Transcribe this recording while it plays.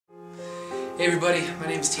Hey everybody, my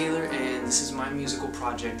name is Taylor and this is my musical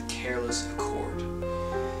project, Careless Accord.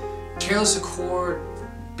 Careless Accord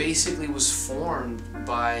basically was formed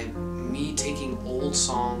by me taking old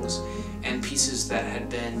songs and pieces that had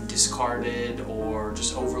been discarded or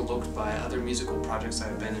just overlooked by other musical projects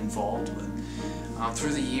I've been involved with.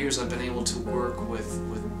 Through the years I've been able to work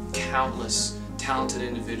with countless talented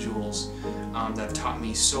individuals that have taught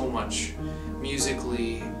me so much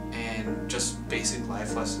musically and just basic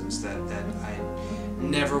life lessons that I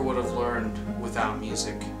never would have learned without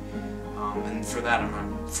music. And for that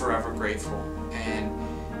I'm forever grateful. And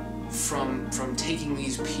from taking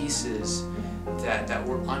these pieces that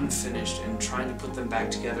were unfinished and trying to put them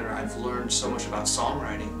back together, I've learned so much about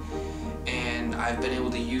songwriting. And I've been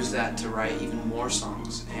able to use that to write even more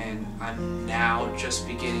songs. And I'm now just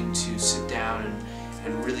beginning to sit down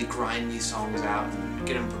and really grind these songs out and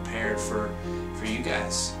get them prepared for you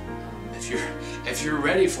guys, if you're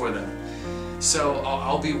ready for them. So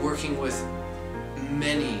I'll be working with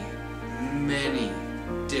many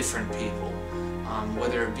different people,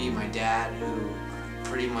 whether it be my dad, who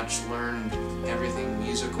pretty much learned everything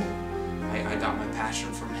musical. I got my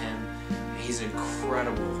passion from him. He's an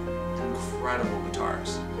incredible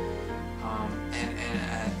guitarist.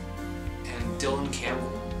 And Dylan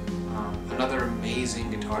Campbell, another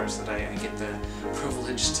amazing guitarist that I get the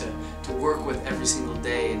privilege to work with every single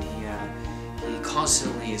day, and he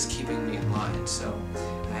constantly is keeping me in line, so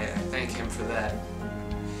I thank him for that.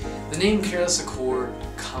 The name Careless Accord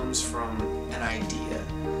comes from an idea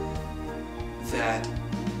that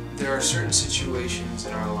there are certain situations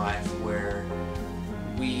in our life where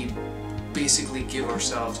we basically give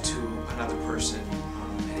ourselves to another person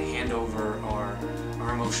and hand over our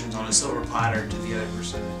emotions on a silver platter to the other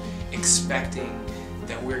person, expecting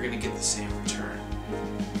that we're going to get the same return.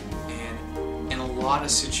 And in a lot of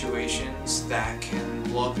situations that can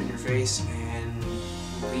blow up in your face and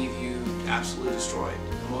leave you absolutely destroyed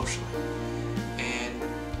emotionally. And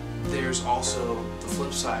there's also the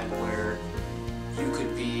flip side where you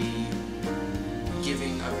could be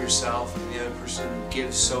giving of yourself and the other person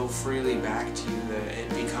gives so freely back to you that it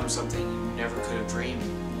becomes something you never could have dreamed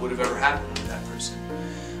would have ever happened with that person.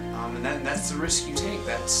 And that's the risk you take.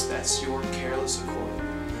 That's your Careless Accord.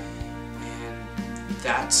 And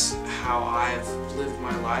that's how I've lived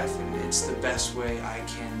my life, and it's the best way I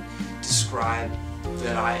can describe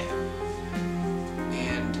that I am.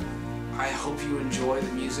 And I hope you enjoy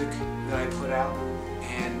the music that I put out,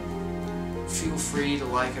 and feel free to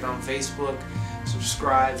like it on Facebook,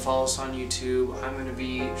 subscribe, follow us on YouTube. I'm going to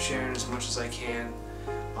be sharing as much as I can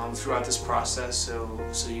throughout this process, so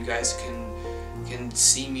you guys can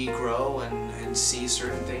see me grow and see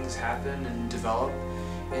certain things happen and develop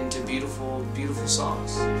into beautiful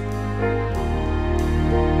songs.